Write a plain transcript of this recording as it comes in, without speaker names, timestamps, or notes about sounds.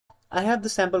I have the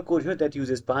sample code here that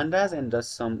uses pandas and does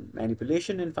some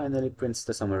manipulation and finally prints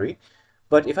the summary.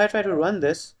 But if I try to run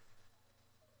this,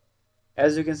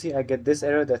 as you can see, I get this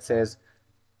error that says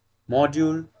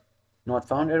module not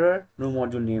found error, no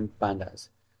module named pandas.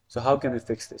 So how can we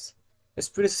fix this? It's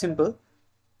pretty simple.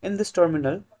 In this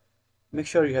terminal, make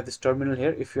sure you have this terminal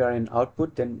here. If you are in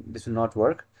output, then this will not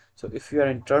work. So if you are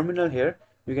in terminal here,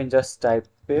 you can just type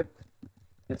pip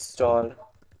install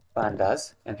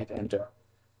pandas and hit enter,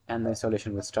 and the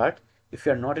installation will start. If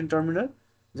you are not in terminal,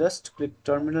 just click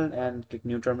terminal and click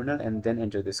new terminal and then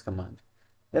enter this command.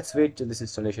 Let's wait till this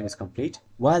installation is complete.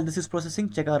 While this is processing,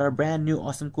 check out our brand new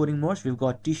awesome coding mods. We've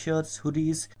got t-shirts,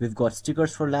 hoodies, we've got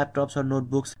stickers for laptops or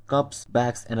notebooks, cups,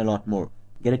 bags, and a lot more.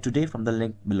 Get it today from the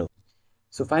link below.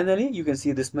 So finally, you can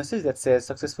see this message that says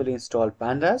successfully installed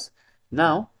pandas.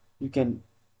 Now you can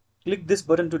click this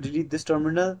button to delete this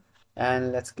terminal,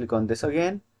 and let's click on this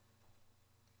again.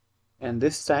 And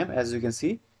this time, as you can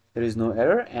see, there is no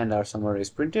error and our summary is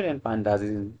printed and pandas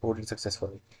is imported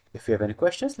successfully. If you have any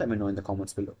questions, let me know in the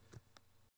comments below.